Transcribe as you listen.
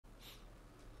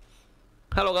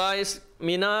Hello guys,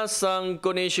 minasan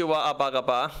konnichiwa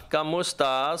apa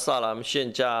kamusta salam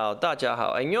xin chào 大家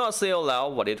好 안녕하세요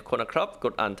lao walit kona krab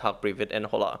good antak privet and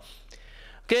hola.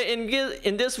 Okay,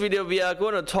 in this video we are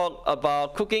going to talk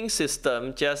about cooking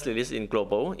system just released in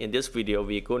global. In this video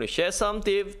we're going to share some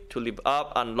tips to live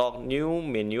up unlock new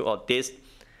menu or dish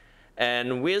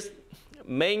and with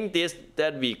main dish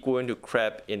that we're going to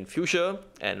grab in future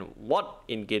and what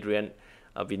ingredient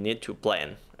we need to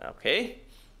blend. Okay.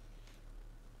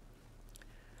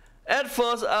 At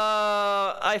first,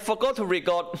 I forgot to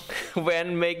record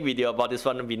when make video about this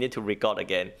one. We need to record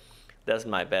again. That's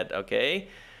my bad. Okay.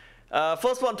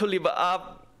 First one to live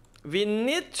up, we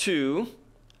need to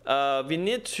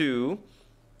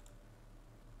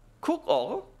cook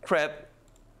or grab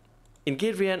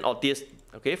ingredient of this.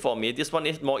 Okay, for me this one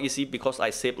is more easy because I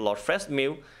save a lot of fresh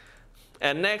meal.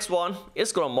 And next one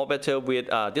is gonna more better with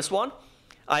this one.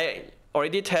 I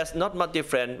already test not much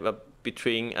different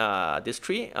between these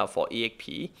three for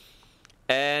EXP,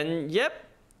 and yep,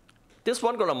 this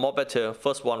one gonna more better.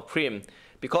 First one cream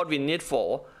because we need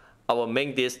for our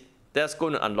main dish that's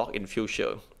going to unlock in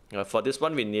future. For this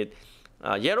one we need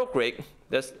yellow grape.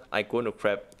 That's I going to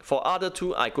grab. For other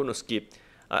two I going to skip.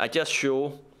 I just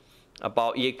show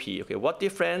about EXP. Okay, what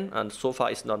different? And so far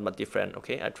it's not much different.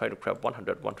 Okay, I try to grab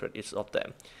 100 each of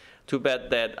them. Too bad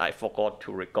that I forgot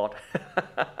to record.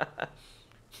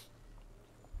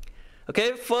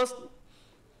 Okay, first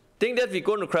thing that we're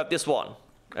going to grab this one.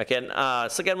 Again,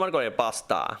 second one going to be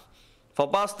pasta. For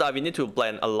pasta, we need to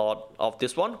blend a lot of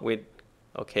this one with,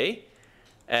 okay.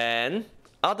 And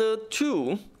other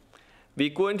two, we're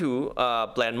going to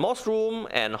blend mushroom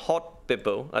and hot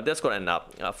pepper. That's going to end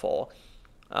up for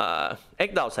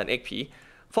egg dolls and egg pea.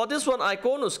 For this one, I'm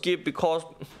going to skip because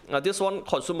this one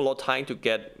consumes a lot of time to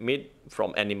get meat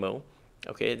from animal.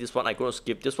 Okay, this one I'm going to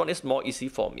skip. This one is more easy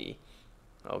for me.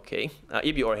 Okay,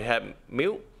 if you already have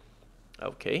milk,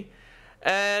 okay,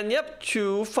 and yep,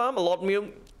 to farm a lot of milk,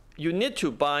 you need to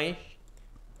buy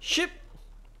sheep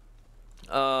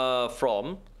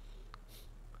from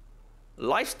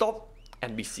livestock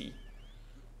NBC.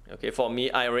 Okay, for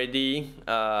me, I already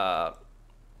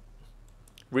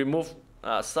remove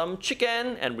some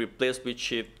chicken and replace with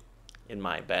sheep in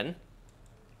my bin.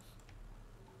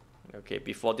 Okay,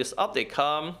 before this update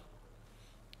come,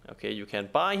 okay, you can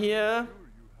buy here.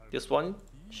 This one,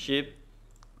 sheep,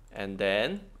 and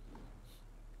then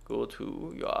go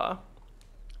to your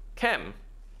camp.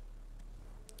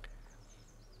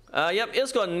 Yep,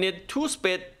 it's gonna need 2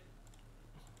 spade.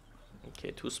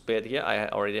 Okay, 2 spade here. I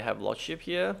already have a lot of sheep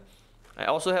here. I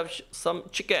also have some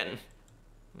chicken.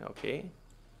 Okay,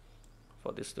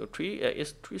 for this 3,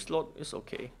 it's 3 slot is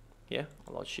okay. Yeah,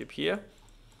 a lot of sheep here.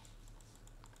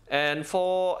 And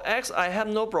for eggs, I have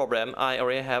no problem. I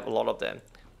already have a lot of them.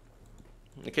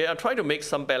 Okay, I'll try to make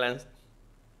some balance.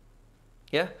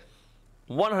 Yeah,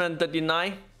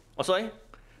 139. Oh, sorry,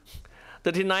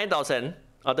 39,000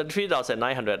 or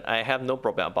 33,900. I have no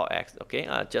problem about eggs. Okay,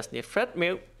 I just need fresh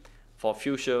milk for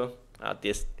future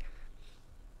this.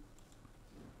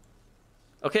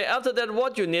 Okay, after that,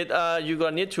 what you need, you're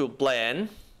gonna need to blend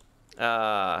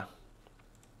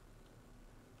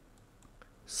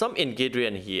some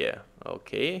ingredient here.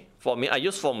 Okay, for me I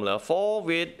use formula 4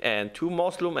 wheat and 2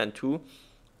 mushroom and 2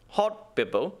 hot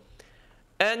pepper.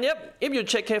 And yep, if you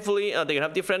check carefully, they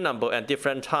have different number and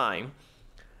different time.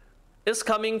 It's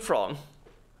coming from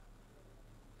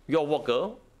your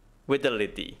worker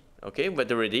validity. Okay,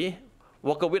 validity,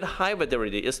 worker with high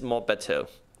validity is more better.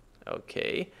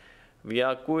 Okay, we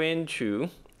are going to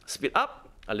speed up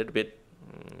a little bit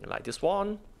like this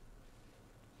one.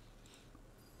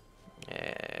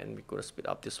 And we're going to speed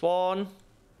up this one.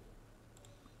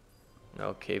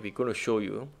 Okay, we're going to show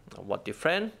you what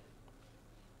different.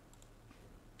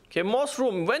 Okay,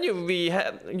 mushroom, when we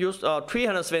have used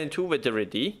 372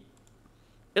 validity,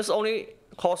 it's only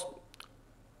cost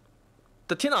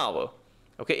 13 hours.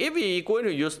 Okay, if we're going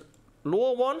to use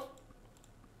lower one,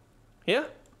 here,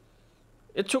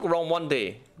 it took around 1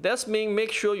 day. That means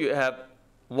make sure you have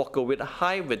worker with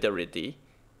high validity.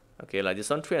 Okay, like this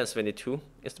one, 372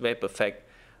 is very perfect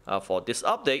for this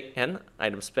update. And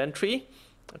item spend 3.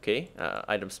 Okay,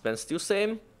 item spend still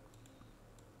same.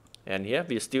 And here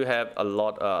we still have a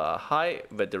lot high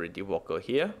validity worker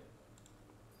here.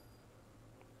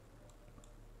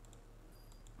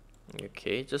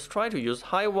 Okay, just try to use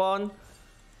high one.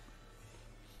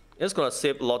 It's gonna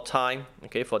save a lot of time.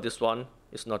 Okay, for this one,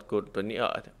 it's not good. But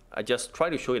I just try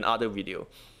to show in other video.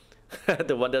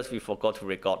 The one that we forgot to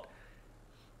record.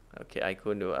 Okay, I'm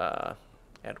going to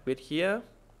add wheat here.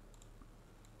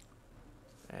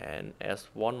 And as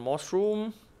 1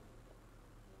 mushroom.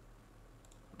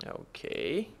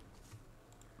 Okay.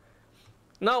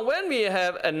 Now when we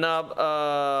have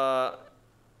enough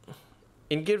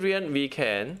ingredient, we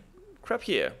can grab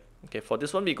here. Okay, for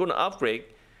this one we're gonna upgrade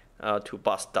to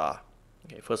pasta.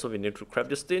 Okay, first of all we need to grab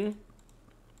this thing.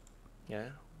 Yeah,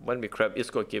 when we grab, it's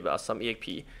gonna give us some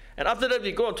EXP. And after that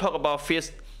we're gonna talk about fish.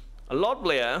 A lot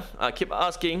player keep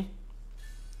asking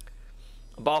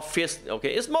about fish.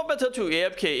 Okay, it's more better to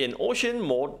AFK in ocean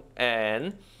mode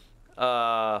and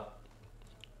grab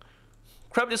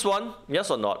this one, yes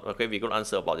or not? Okay, we're gonna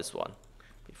answer about this one.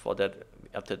 Before that,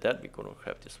 after that, we're gonna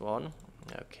grab this one.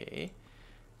 Okay.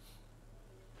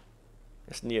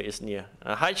 It's near, it's near.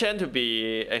 High chance to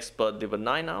be expert level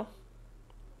 9 now.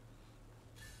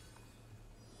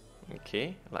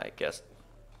 Okay, I guess.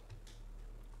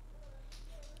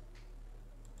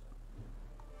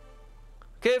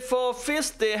 Okay, for fish,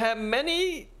 they have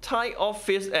many type of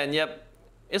fish, and yep,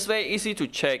 it's very easy to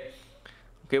check.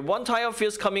 Okay, one type of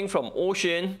fish coming from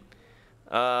ocean,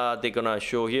 they're gonna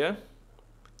show here.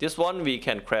 This one we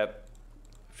can grab,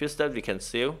 fish that we can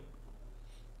sell.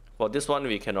 For this one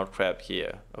we cannot grab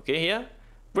here. Okay, here,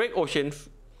 great ocean,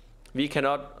 we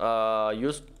cannot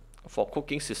use for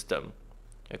cooking system.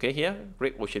 Okay, here,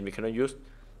 great ocean we cannot use.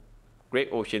 Great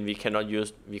ocean we cannot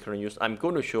use. I'm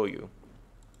going to show you.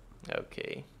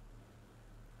 Okay.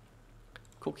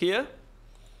 Cook here.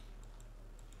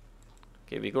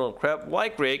 Okay, we're going to grab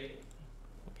white grade.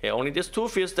 Okay, only these two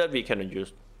fish that we cannot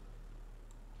use.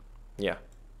 Yeah.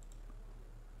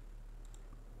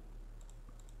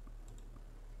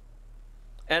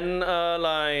 And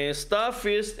like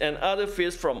starfish and other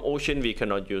fish from ocean we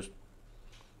cannot use.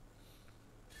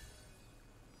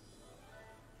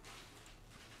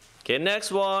 Okay,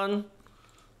 next one.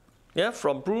 Yeah,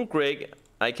 from blue grade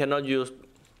I cannot use.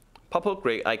 Purple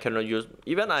grade I cannot use.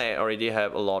 Even I already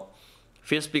have a lot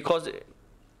fish because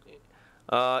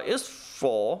it's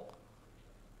for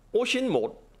ocean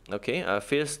mode. Okay,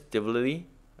 fish delivery.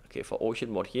 Okay, for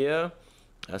ocean mode here.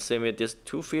 Same with these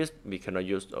two fish we cannot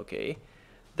use. Okay,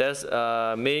 that's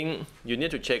mean you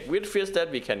need to check which fish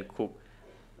that we can cook.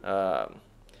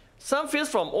 Some fish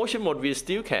from ocean mode we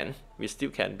still can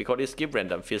because it's give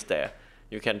random fish there.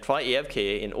 You can try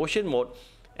AFK in ocean mode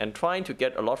and trying to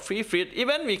get a lot free fish.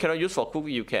 Even we cannot use for cook,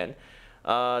 you can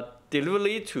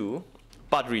delivery to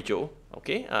Padrijo.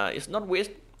 Okay, it's not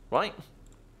waste, right?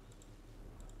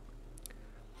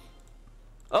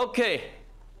 Okay,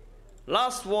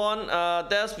 last one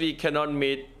that we cannot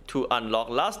meet to unlock.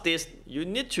 Last this, you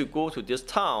need to go to this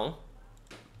town.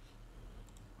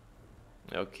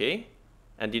 Okay,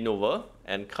 and then over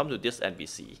and come to this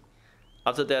NPC.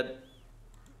 After that,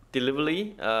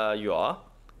 delivery your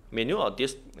menu or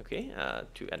this. Okay,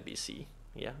 to NPC.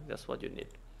 Yeah, that's what you need.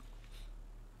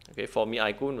 Okay, for me,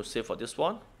 I'm going to save for this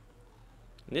one.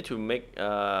 Need to make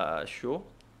sure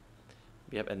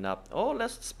we have enough. Oh,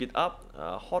 let's speed up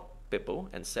hot pepper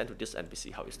and send to this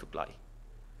NPC how it look like.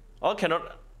 Oh,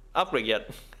 cannot upgrade yet.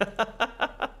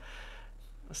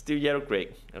 Still yellow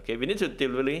grade. Okay, we need to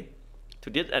deliver to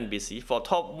this NPC. For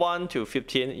top 1 to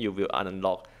 15, you will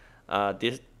unlock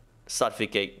this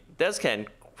certificate. That can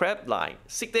grab like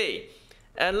 6 days.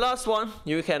 And last one,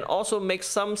 you can also make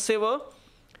some silver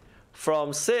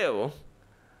from sale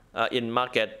in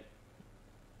market.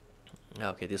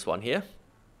 Okay, this one here.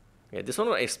 Yeah, this one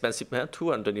was expensive,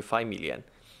 225 million.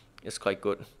 It's quite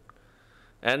good.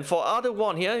 And for other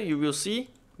one here, you will see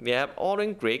we have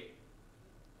orange grade.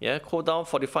 Yeah, cooldown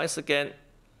 45 seconds.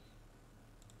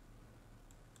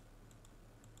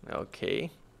 Okay.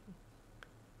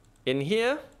 In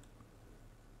here,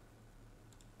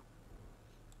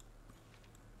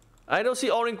 I don't see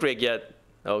orange grade yet.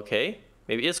 Okay,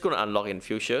 maybe it's gonna unlock in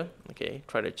future. Okay,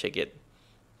 try to check it.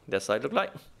 That's how it look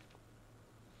like.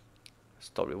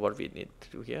 Stop with what we need to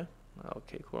do here.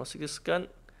 Okay, cooldown 60 seconds.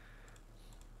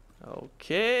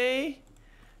 Okay,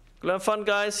 good and fun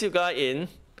guys. See you guys in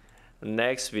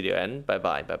next video and bye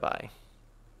bye.